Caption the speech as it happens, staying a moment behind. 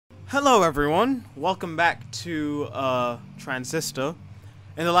Hello everyone, welcome back to Transistor.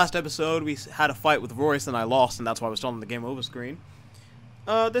 In the last episode we had a fight with Royce and I lost, and that's why I was still on the game over screen.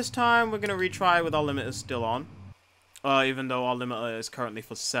 This time we're gonna retry with our limiters still on. Even though our limiter is currently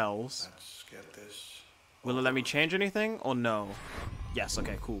for cells. Let's get this. Will it let me change anything or no? Yes,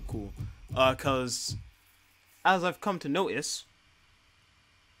 okay, cool. Cause as I've come to notice,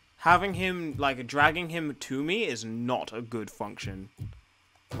 having him, like, dragging him to me is not a good function.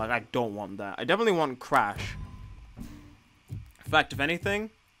 Like, I don't want that. I definitely want crash. In fact, if anything,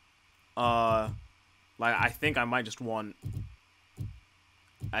 like, I think I might just want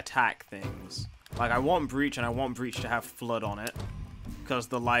attack things. Like, I want breach, and I want breach to have flood on it, because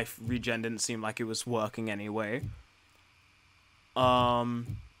the life regen didn't seem like it was working anyway.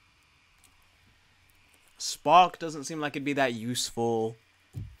 Spark doesn't seem like it'd be that useful.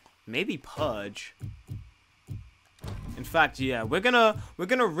 Maybe purge. In fact, yeah, we're gonna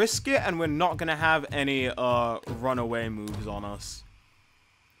risk it, and we're not gonna have any runaway moves on us,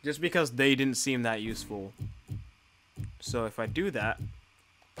 just because they didn't seem that useful. So if I do that,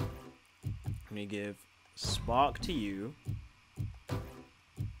 let me give spark to you,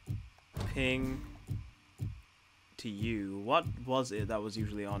 ping to you. What was it that was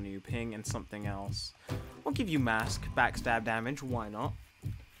usually on you? Ping and something else. We'll give you mask, backstab damage. Why not?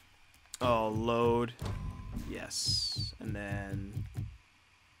 Oh, load. Yes, and then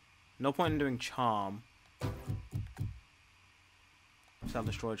no point in doing charm.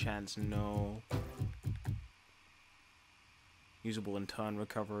 Self-destroy chance, no. Usable in turn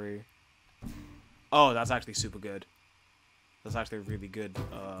recovery. Oh, that's actually super good. That's actually really good.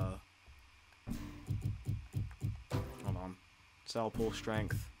 Hold on. Cell pull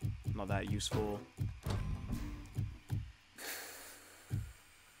strength, not that useful.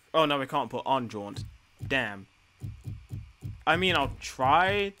 Oh no, we can't put on jaunt. Damn. I mean, I'll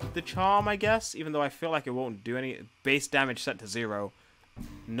try the charm, I guess, even though I feel like it won't do any. Base damage set to 0.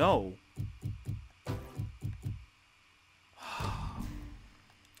 No.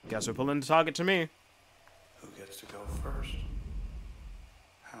 Guess we're pulling the target to me. Who gets to go first?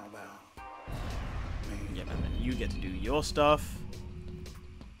 How about me? Yeah, and then you get to do your stuff.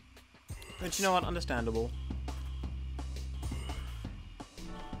 But you know what? Understandable.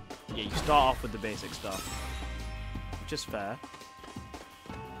 Yeah, you start off with the basic stuff, which is fair.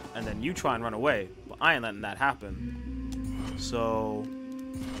 And then you try and run away, but I ain't letting that happen. So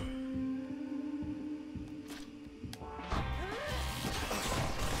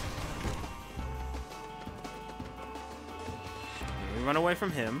we run away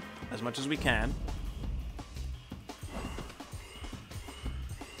from him as much as we can.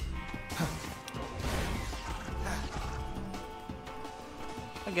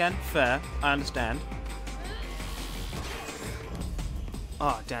 Again, fair. I understand.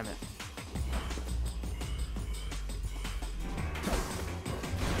 Oh, damn it.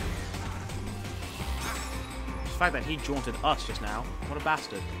 The fact that he jaunted us just now. What a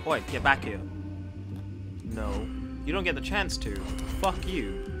bastard. Oi, get back here. No. You don't get the chance to. Fuck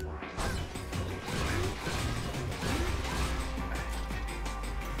you.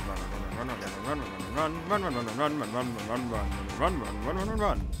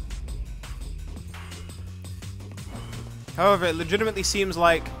 Run. However, it legitimately seems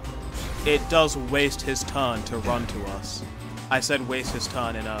like it does waste his turn to run to us. I said waste his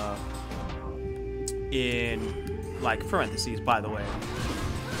turn in like parentheses, by the way.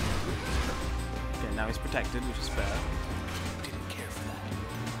 Okay, now he's protected, which is fair. Didn't care for that.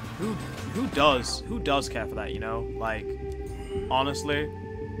 Who does care for that, you know? Like, honestly,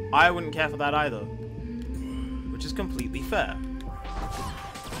 I wouldn't care for that either. Which is completely fair.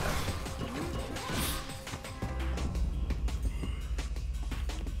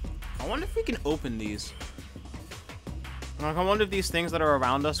 I wonder if we can open these. Like, I wonder if these things that are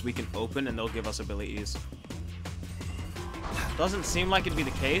around us we can open and they'll give us abilities. Doesn't seem like it'd be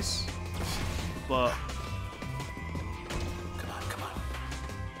the case, but Come on.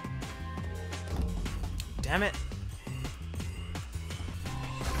 damn it.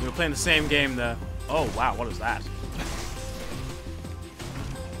 We were playing the same game there. Oh wow, what is that?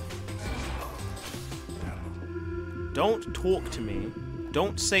 Don't talk to me.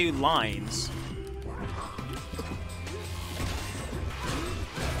 Don't say lines.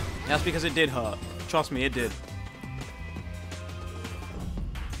 That's because it did hurt. Trust me, it did.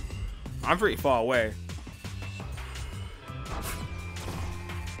 I'm pretty far away.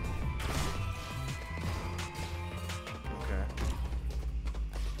 Okay.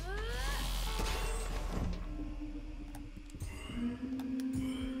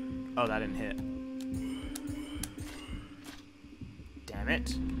 Oh, that didn't hit. Damn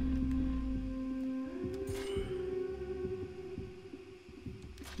it.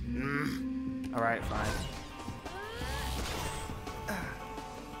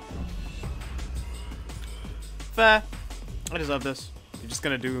 fair. I deserve this. You're just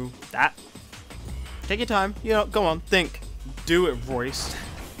gonna do that? Take your time. You know, go on. Think. Do it, Royce.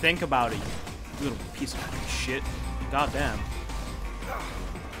 Think about it, you little piece of shit. God damn.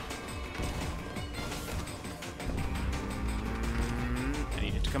 I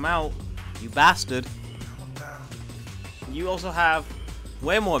need it to come out. You bastard. You also have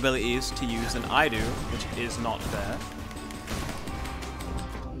way more abilities to use than I do, which is not fair.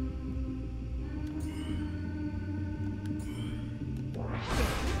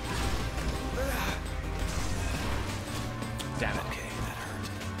 Damn it. Okay, that hurt.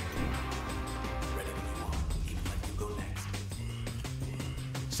 Ready when you want. Even let you go next.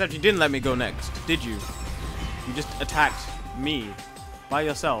 Except you didn't let me go next, did you? You just attacked me by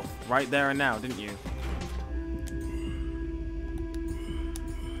yourself right there and now, didn't you?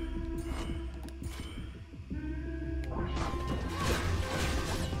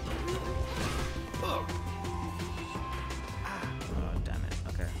 Oh, damn it.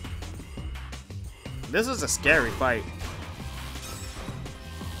 Okay. This is a scary fight.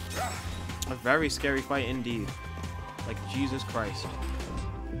 A very scary fight indeed. Like Jesus Christ.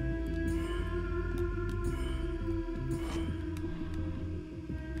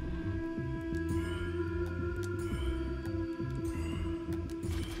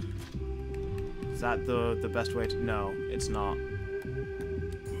 Is that the best way to... No, it's not.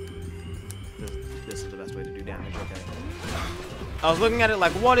 This is the best way to do damage, okay. I was looking at it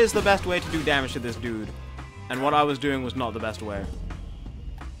like, what is the best way to do damage to this dude? And what I was doing was not the best way.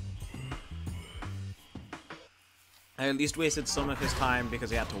 I at least wasted some of his time because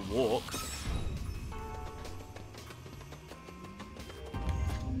he had to walk.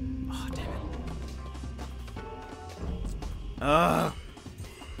 Oh, damn it. Ugh.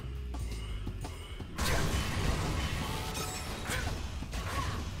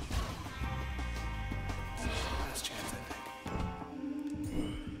 Last chance, I think.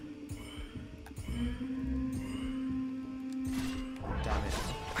 Damn it.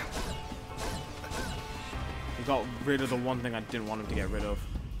 He got rid of the one thing I didn't want him to get rid of.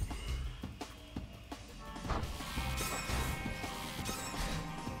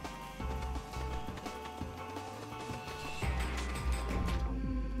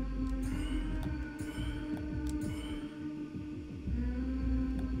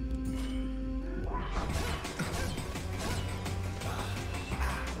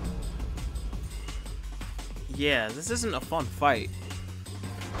 Yeah, this isn't a fun fight.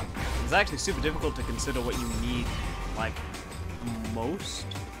 It's actually super difficult to consider what you need, like, most.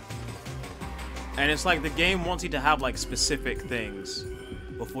 And it's like the game wants you to have, like, specific things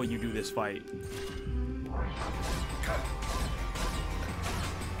before you do this fight.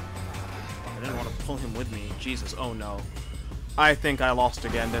 I didn't want to pull him with me. Jesus, oh no. I think I lost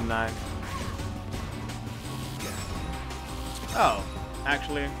again, didn't I? Oh,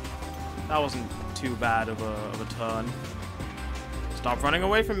 actually, that wasn't too bad of a turn. Stop running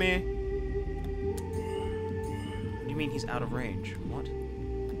away from me. What do you mean he's out of range? What?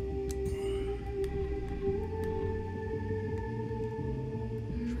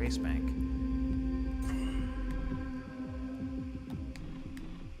 Trace bank.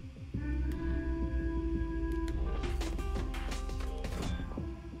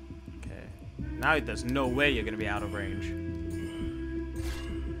 Okay. Now there's no way you're gonna be out of range.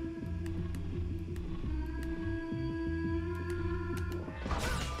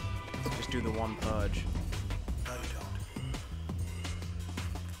 Do the one purge. No, you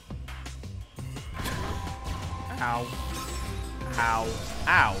don't. Ow. Ow.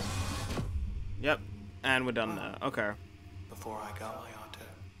 Ow. Yep. And we're done there. Okay. Before I go, I ought to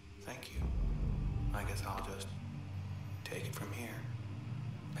thank you. I guess I'll just take it from here.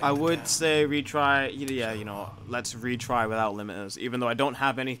 I would say retry. Yeah, you know, let's retry without limiters. Even though I don't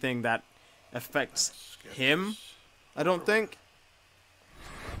have anything that affects him, I don't think.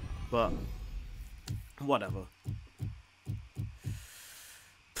 But whatever.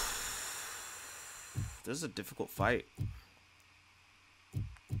 This is a difficult fight.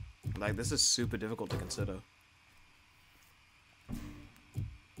 Like, this is super difficult to consider.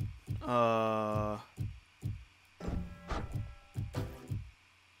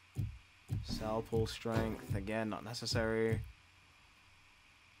 Cell pull strength, again, not necessary.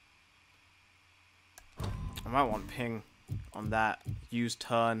 I might want ping on that. Use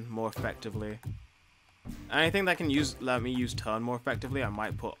turn more effectively. Anything that can let me use turn more effectively, I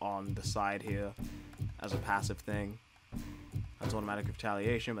might put on the side here as a passive thing. That's automatic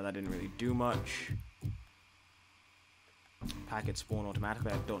retaliation, but that didn't really do much. Packet spawn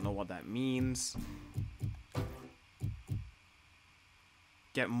automatically, I don't know what that means.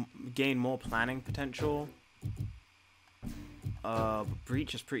 Gain more planning potential. But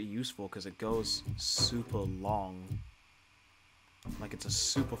Breach is pretty useful because it goes super long. Like it's a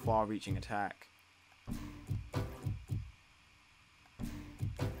super far-reaching attack.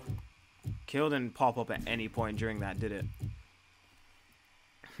 Kill didn't pop up at any point during that, did it?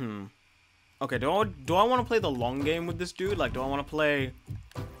 Okay, do I want to play the long game with this dude? Like, do I want to play...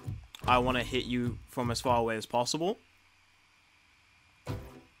 I want to hit you from as far away as possible?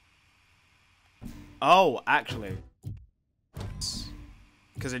 Oh, actually.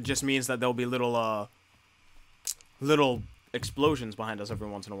 Because it just means that there'll be little explosions behind us every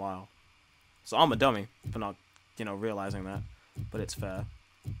once in a while. So I'm a dummy for not, you know, realizing that. But it's fair.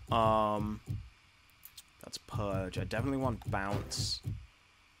 That's Purge. I definitely want Bounce.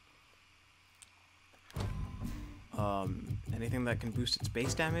 Anything that can boost its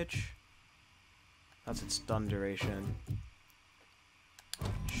base damage? That's its stun duration.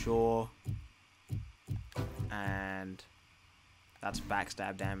 Sure. And that's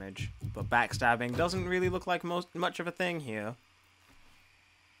backstab damage. But backstabbing doesn't really look like much of a thing here.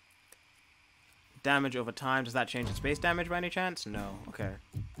 Damage over time. Does that change its base damage by any chance? No. Okay.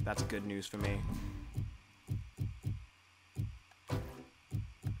 That's good news for me.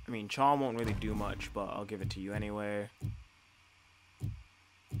 I mean, Charm won't really do much, but I'll give it to you anyway.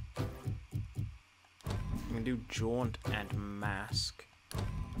 I'm gonna do Jaunt and Mask.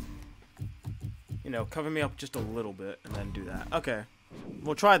 You know, cover me up just a little bit and then do that. Okay.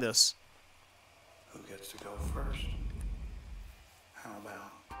 We'll try this. Who gets to go first? How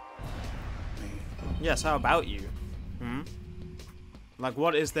about me? Yes, how about you? Like,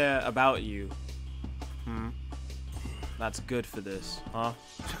 what is there about you? That's good for this, huh?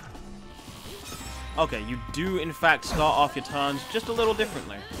 Okay, you do in fact start off your turns just a little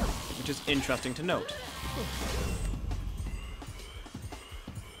differently, which is interesting to note.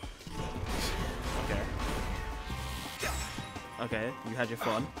 Okay. Okay, you had your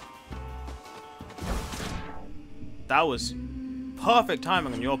fun. That was perfect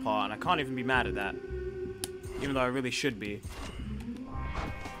timing on your part, and I can't even be mad at that. Even though I really should be.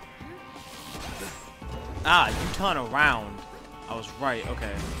 Ah, you turn around. I was right,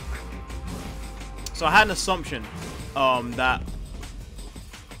 okay. So I had an assumption that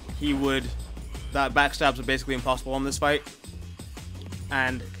backstabs are basically impossible in this fight.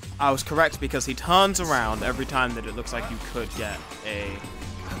 And I was correct because he turns around every time that it looks like you could get a...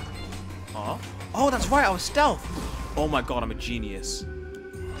 Oh, that's right, I was stealth! Oh my god, I'm a genius.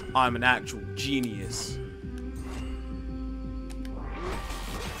 I'm an actual genius.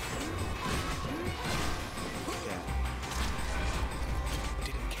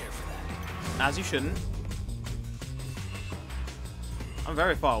 As you shouldn't. I'm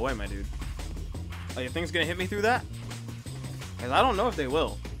very far away, my dude. Are your things gonna hit me through that? Because I don't know if they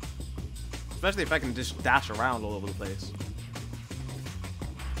will. Especially if I can just dash around all over the place.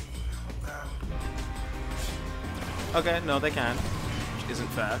 Okay, no, they can. Which isn't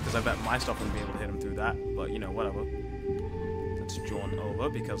fair, because I bet my stuff wouldn't be able to hit them through that. But, you know, whatever. Let's jaunt over,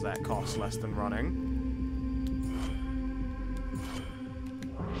 because that costs less than running.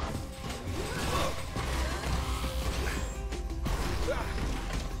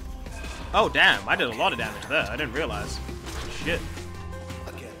 Oh, damn. I did a lot of damage there. I didn't realize. Shit.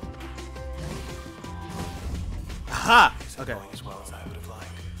 Again. Aha! Okay. Going as well as I would have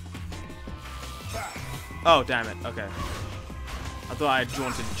liked. Oh, damn it. Okay. I thought I had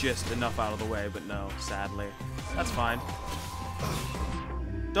jaunted just enough out of the way, but no, sadly. That's fine.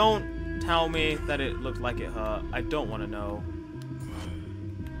 Don't tell me that it looked like it hurt. I don't want to know.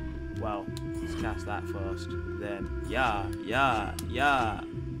 Well, let's cast that first. Then, yeah.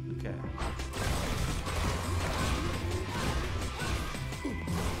 Okay.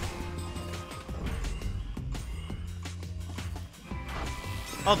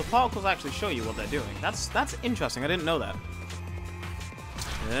 Oh, the particles actually show you what they're doing. That's interesting. I didn't know that.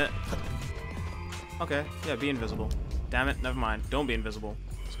 Yeah. Okay. Yeah, be invisible. Damn it. Never mind. Don't be invisible.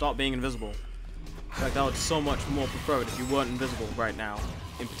 Stop being invisible. In fact, I would so much more prefer it if you weren't invisible right now,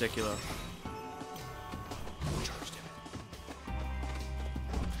 in particular.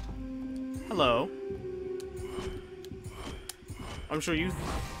 Hello. I'm sure you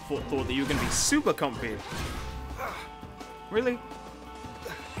thought that you were going to be super comfy. Really?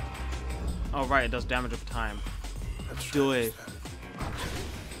 Oh, right, it does damage over time. Do it.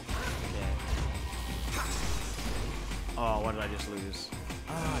 Yeah. Oh, what did I just lose?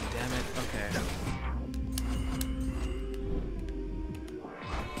 Ah, damn it. Okay.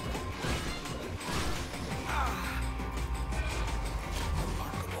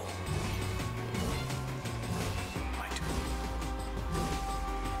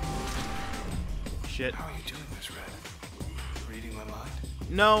 How are you doing this, Red?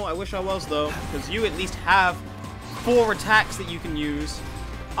 No, I wish I was, though, because you at least have 4 attacks that you can use.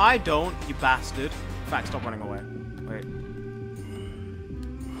 I don't, you bastard. In fact, stop running away. Wait.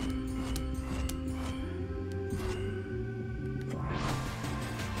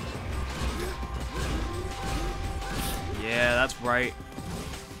 Yeah, that's right.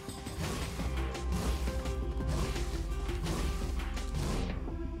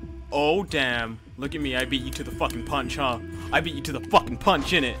 Oh, damn. Look at me, I beat you to the fucking punch, huh? I beat you to the fucking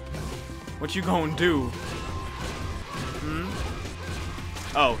punch, innit? What you gonna do? Hmm?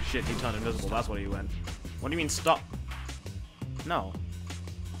 Oh, shit, he turned invisible. That's what he went. What do you mean, stop? No.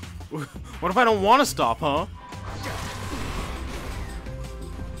 What if I don't want to stop, huh?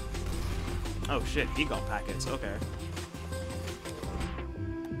 Oh, shit, he got packets. Okay.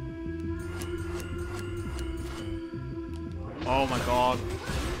 Oh, my God.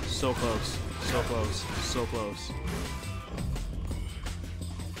 So close. So close. So close.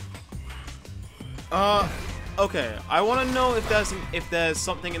 Okay. I want to know if there's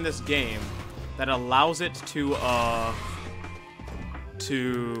something in this game that allows it to what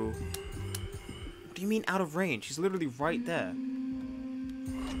do you mean out of range? He's literally right there.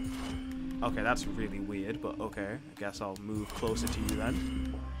 Okay, that's really weird, but okay. I guess I'll move closer to you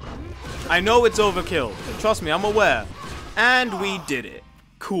then. I know it's overkill, but trust me, I'm aware. And we did it.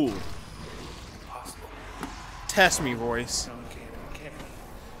 Cool. Test me, Royce. No, it can't be.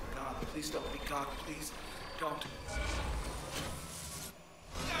 God, please don't be God, please. Don't.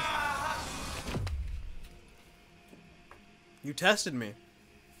 You tested me.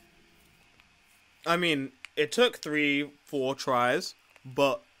 I mean, it took 3-4 tries,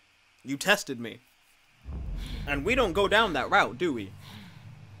 but you tested me. And we don't go down that route, do we?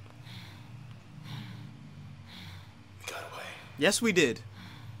 We got away. Yes, we did.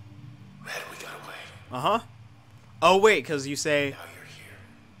 Red, we got away. Uh-huh. Oh, wait, because you say... Now you're here.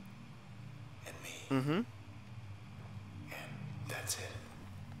 And me. Mm-hmm. And that's it.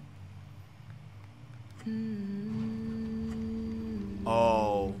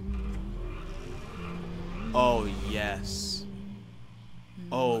 Oh. Oh, yes.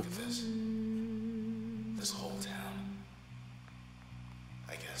 Oh. Look at this. This whole town.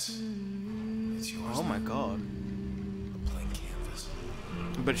 I guess it's yours. Oh, my God. A blank canvas.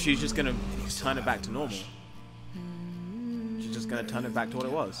 But she's just gonna turn it back to normal. She's just gonna turn it back to what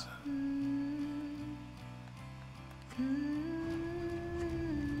it was.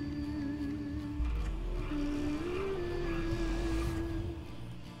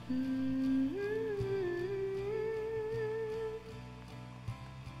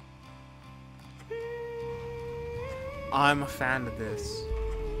 I'm a fan of this.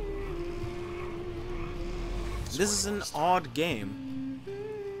 This is an odd game.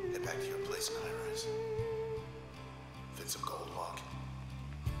 Head back to your place in Hyreztrom. Fit some gold luck.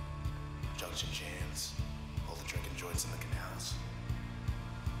 Junction jams. All the drinking joints in the canals.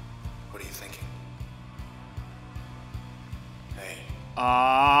 What are you thinking? Hey.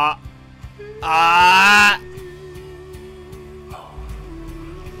 Oh.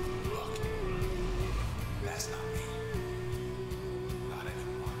 Look. That's not me. Not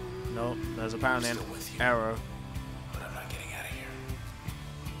anymore. Nope, there's apparently an Still with you. error. But I'm not getting out of here.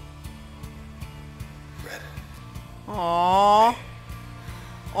 Red. Aww.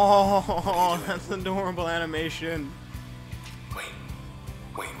 Oh, that's adorable animation. Wait.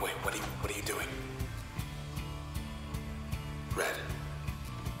 What are you doing? Red.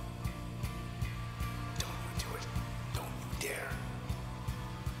 Don't you do it. Don't you dare.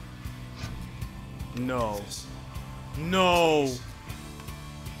 No. This. No.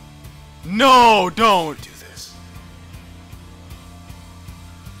 No, don't. Do this.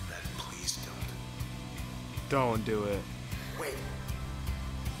 Red, please don't. Don't do it. Wait.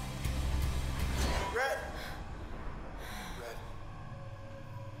 Red. Red.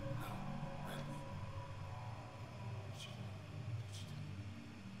 No. Red.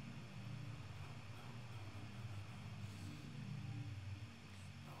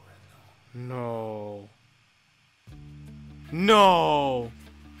 No. No.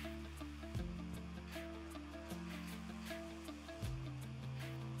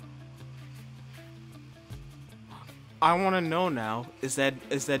 I want to know now. Is there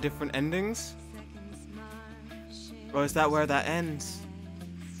different endings? Or is that where that ends?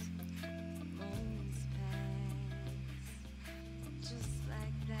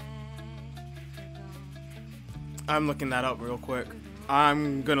 I'm looking that up real quick.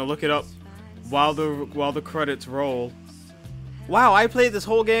 I'm gonna look it up while the credits roll. Wow, I played this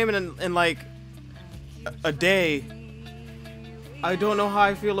whole game in like a day. I don't know how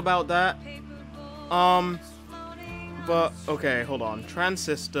I feel about that. But, okay, hold on.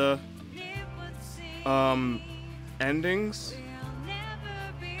 Transistor. Endings.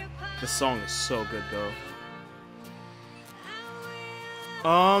 The song is so good, though.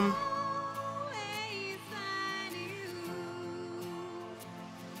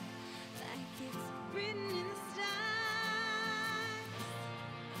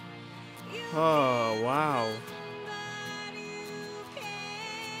 Oh, wow.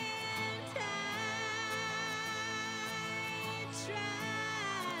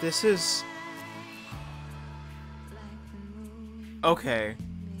 This is... Okay.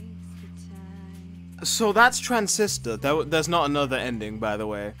 So that's Transistor. There's not another ending, by the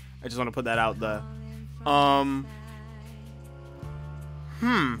way. I just want to put that out there.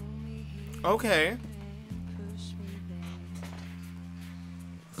 Okay.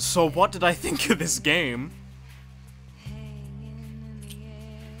 So what did I think of this game?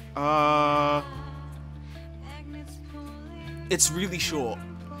 It's really short.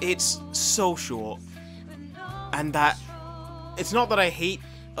 It's so short. And that... It's not that I hate...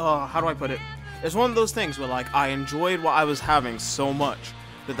 how do I put it? It's one of those things where, like, I enjoyed what I was having so much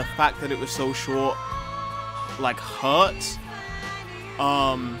that the fact that it was so short, like, hurts.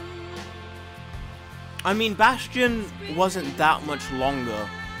 I mean, Bastion wasn't that much longer,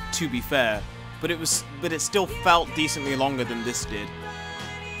 to be fair, but it still felt decently longer than this did.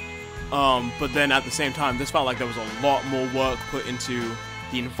 But then at the same time, this felt like there was a lot more work put into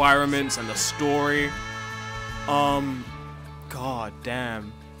the environments and the story. God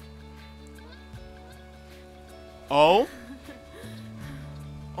damn. Oh?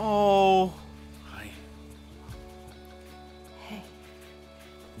 Oh. Hi. Hey.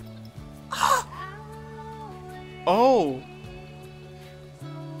 Oh.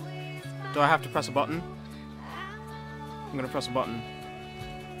 Do I have to press a button? I'm gonna press a button.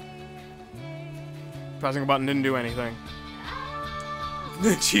 Pressing a button didn't do anything.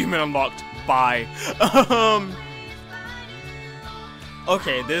 Achievement unlocked. Bye.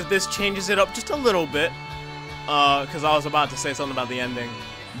 Okay, this changes it up just a little bit. Because I was about to say something about the ending.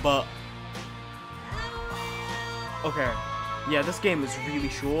 But... Okay. Yeah, this game is really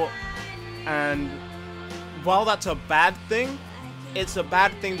short. And while that's a bad thing, it's a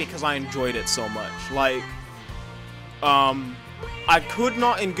bad thing because I enjoyed it so much. Like, I could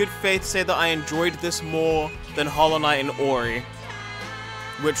not in good faith say that I enjoyed this more than Hollow Knight and Ori.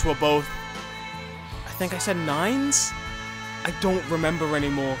 Which were both... I think I said 9s? I don't remember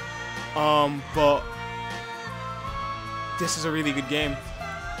anymore. But... This is a really good game.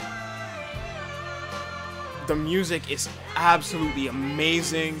 The music is absolutely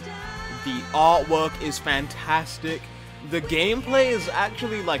amazing. The artwork is fantastic. The gameplay is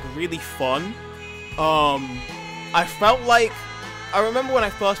actually, like, really fun. I felt like... I remember when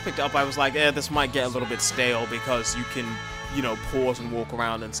I first picked it up, I was like, this might get a little bit stale because you can, you know, pause and walk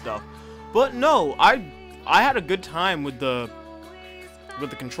around and stuff. But no, I had a good time with the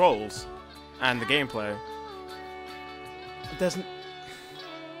controls and the gameplay.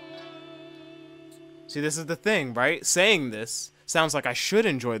 See, this is the thing, right? Saying this sounds like I should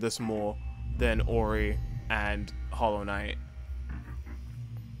enjoy this more than Ori and Hollow Knight.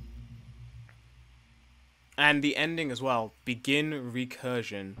 And the ending as well. Begin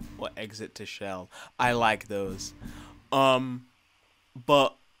recursion or exit to shell. I like those. But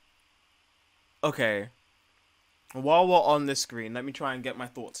okay. While we're on this screen, let me try and get my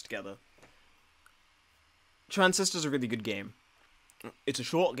thoughts together. Transistor's a really good game. It's a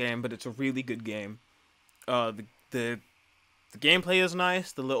short game, but it's a really good game. The gameplay is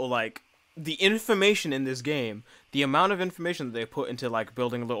nice. The little, like, the information in this game, the amount of information that they put into, like,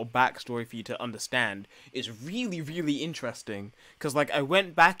 building a little backstory for you to understand is really, really interesting. Because, like, I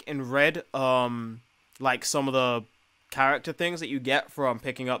went back and read, like, some of the character things that you get from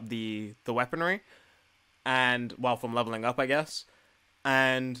picking up the weaponry. And, well, from leveling up, I guess.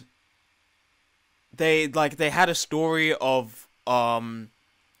 And they had a story of,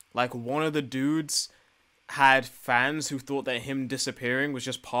 like, one of the dudes had fans who thought that him disappearing was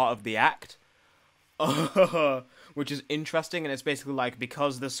just part of the act. Which is interesting, and it's basically like,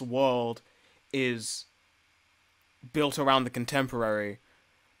 because this world is built around the contemporary,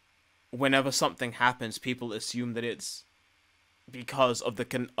 whenever something happens, people assume that it's because of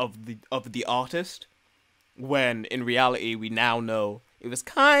the artist, when in reality we now know it was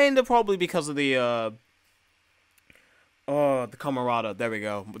kind of probably because of the Camarada. There we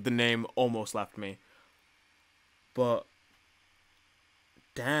go. The name almost left me. But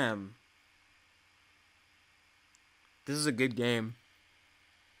damn, this is a good game.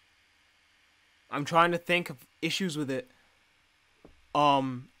 I'm trying to think of issues with it.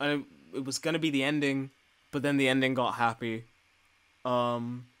 And it was gonna be the ending. but then the ending got happy.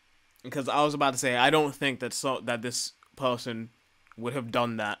 Because I was about to say, I don't think that this person would have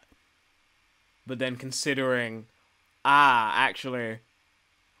done that. But then considering, actually,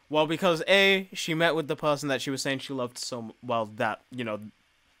 well, because A, she met with the person that she was saying she loved so well that, you know,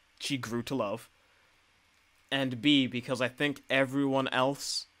 she grew to love. And B, because I think everyone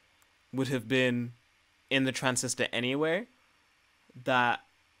else would have been in the Transistor anyway, that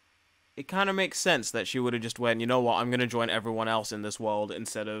it kind of makes sense that she would have just went, you know what, I'm going to join everyone else in this world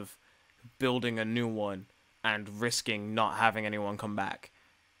instead of building a new one and risking not having anyone come back.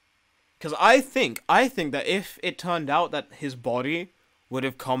 Because I think that if it turned out that his body would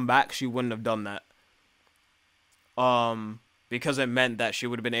have come back, she wouldn't have done that. Because it meant that she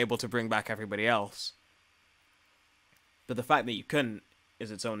would have been able to bring back everybody else. But the fact that you couldn't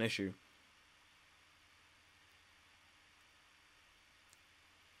is its own issue.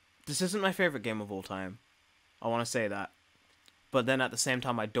 This isn't my favorite game of all time. I want to say that. But then at the same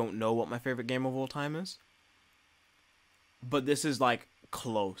time, I don't know what my favorite game of all time is. But this is, like,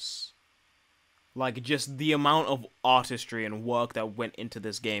 close. Like, just the amount of artistry and work that went into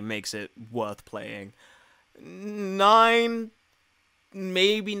this game makes it worth playing. 9,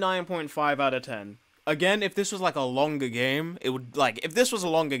 maybe 9.5 out of 10. Again, if this was, like, a longer game, it would, like, if this was a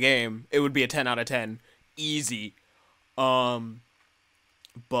longer game, it would be a 10 out of 10. Easy. But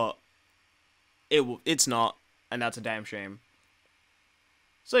it's not, and that's a damn shame.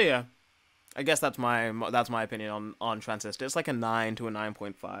 So yeah, I guess that's my opinion on Transistor. It's like a 9 to a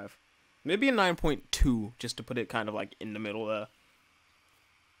 9.5, maybe a 9.2, just to put it kind of like in the middle there.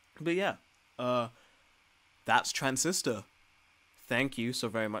 But yeah, that's Transistor. Thank you so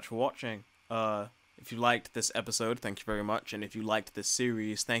very much for watching. If you liked this episode, thank you very much, and if you liked this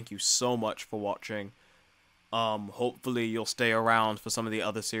series, thank you so much for watching. Hopefully you'll stay around for some of the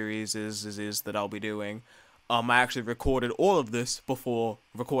other series that I'll be doing. I actually recorded all of this before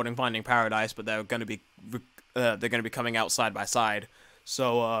recording Finding Paradise, but they're gonna be coming out side by side.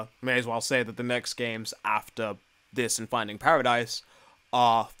 So may as well say that the next games after this and Finding Paradise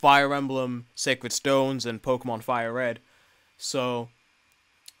are Fire Emblem, Sacred Stones, and Pokemon Fire Red. So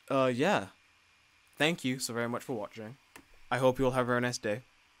yeah, thank you so very much for watching. I hope you'll have a very nice day,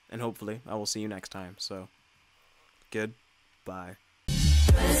 and hopefully I will see you next time. So goodbye.